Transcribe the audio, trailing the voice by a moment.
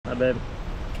baby.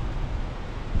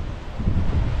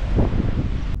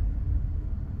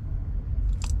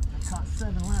 I caught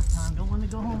 7 last time. Don't let me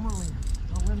go home early.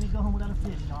 Don't let me go home without a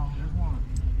fish, y'all. There's one.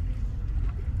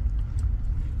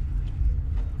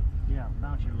 Yeah,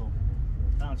 bounce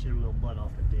your little butt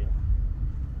off the deal.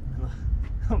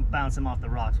 Bounce him off the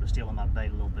rocks for stealing my bait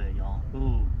a little bit, y'all.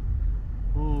 Ooh.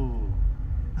 Ooh.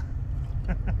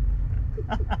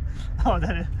 Oh,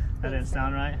 that didn't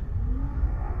sound right.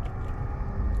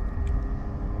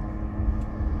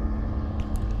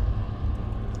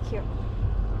 Cute.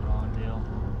 Wrong deal.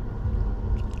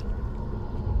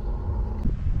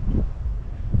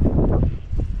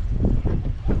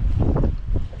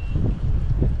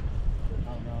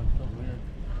 Oh no, it's so weird.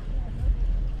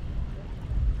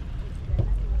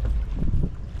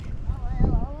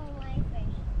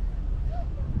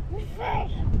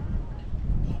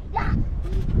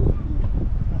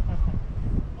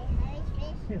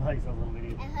 He likes those little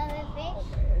videos.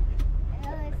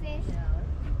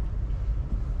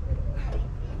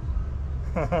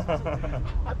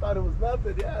 I thought it was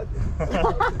nothing, yeah.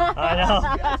 I know.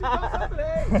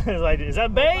 It's like, is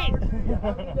that bait?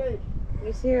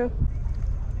 Me too.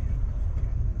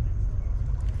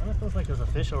 I don't feels like there's a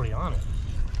fish already on it.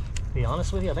 To be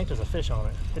honest with you, I think there's a fish on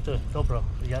it. Hit the GoPro.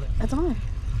 You got it? It's on.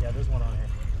 Yeah, there's one on here.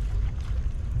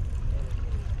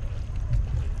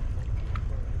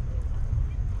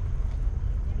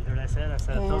 You heard what I said? I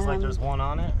said it feels like there's one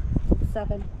on it.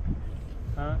 7.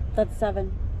 Huh? That's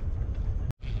 7.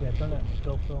 Yeah, turn that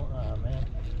GoPro. Oh, man.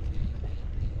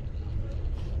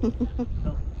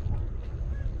 No.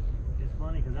 It's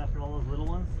funny because after all those little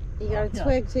ones, You got a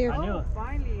twig too. I knew it.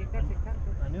 Finally, you got your cut.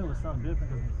 I knew it was something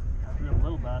different because after them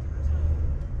little bastards.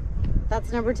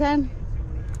 That's number 10.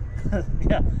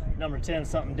 Yeah, number 10,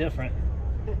 something different.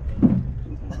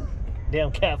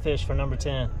 Damn catfish for number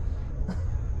 10.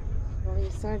 Well, you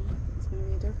said it's going to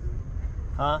be different.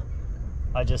 Huh?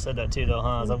 I just said that too, though,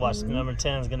 huh? I was like, watch, number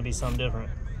 10 is going to be something different.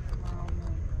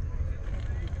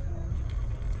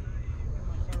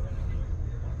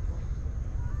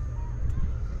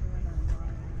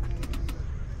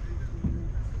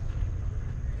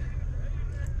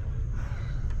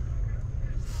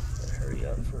 Hurry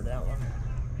up for that one.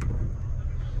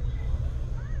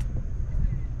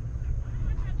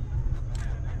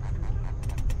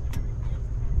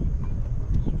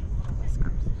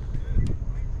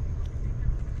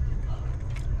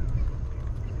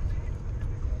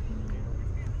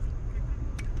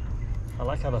 I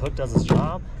like how the hook does its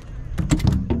job.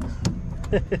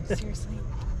 Seriously.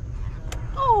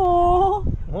 Oh.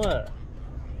 What?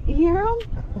 You hear him?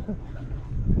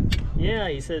 Yeah,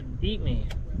 he said, eat me.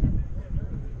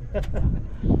 Eat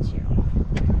you.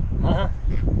 Uh-huh.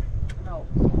 No.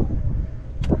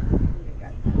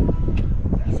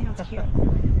 He sounds cute.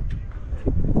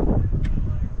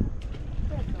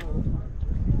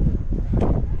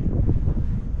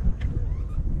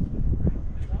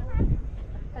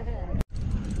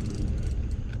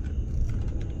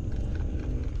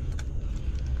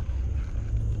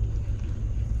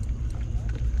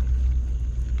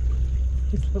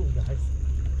 These little guys.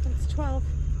 That's 12.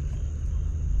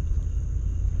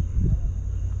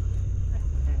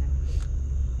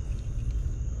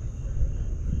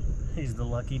 He's the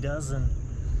lucky dozen.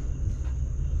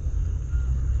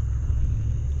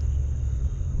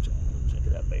 Check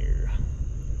that bear.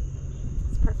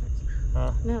 It's perfect.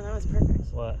 Huh? No, that was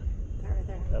perfect. What? That right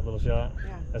there. That little shot?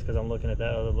 Yeah. That's because I'm looking at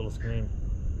that other little screen.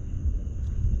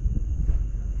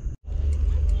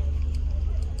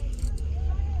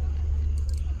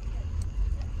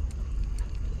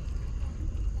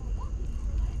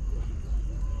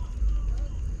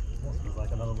 Looks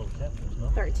like another little catfish, no?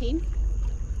 13.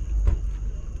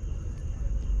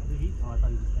 Did he? Oh, I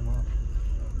thought he just came off.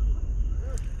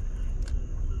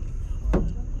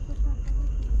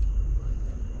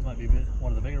 Might be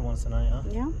one of the bigger ones tonight, huh?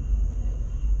 Yeah.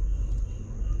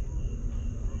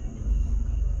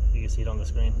 You can see it on the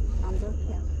screen. On the,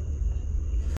 yeah.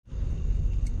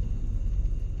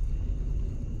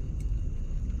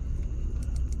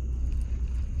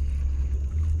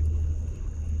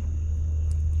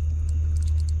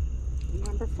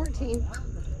 Number 14.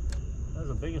 That was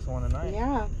the biggest one tonight.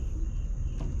 Yeah.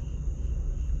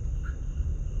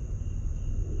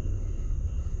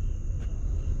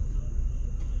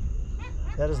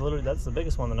 That is literally, that's the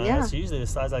biggest one tonight. Yeah. That's usually the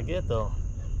size I get though.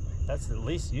 That's at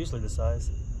least usually the size.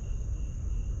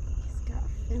 He's got a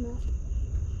fin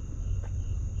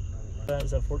up.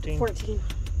 Is that 14? 14.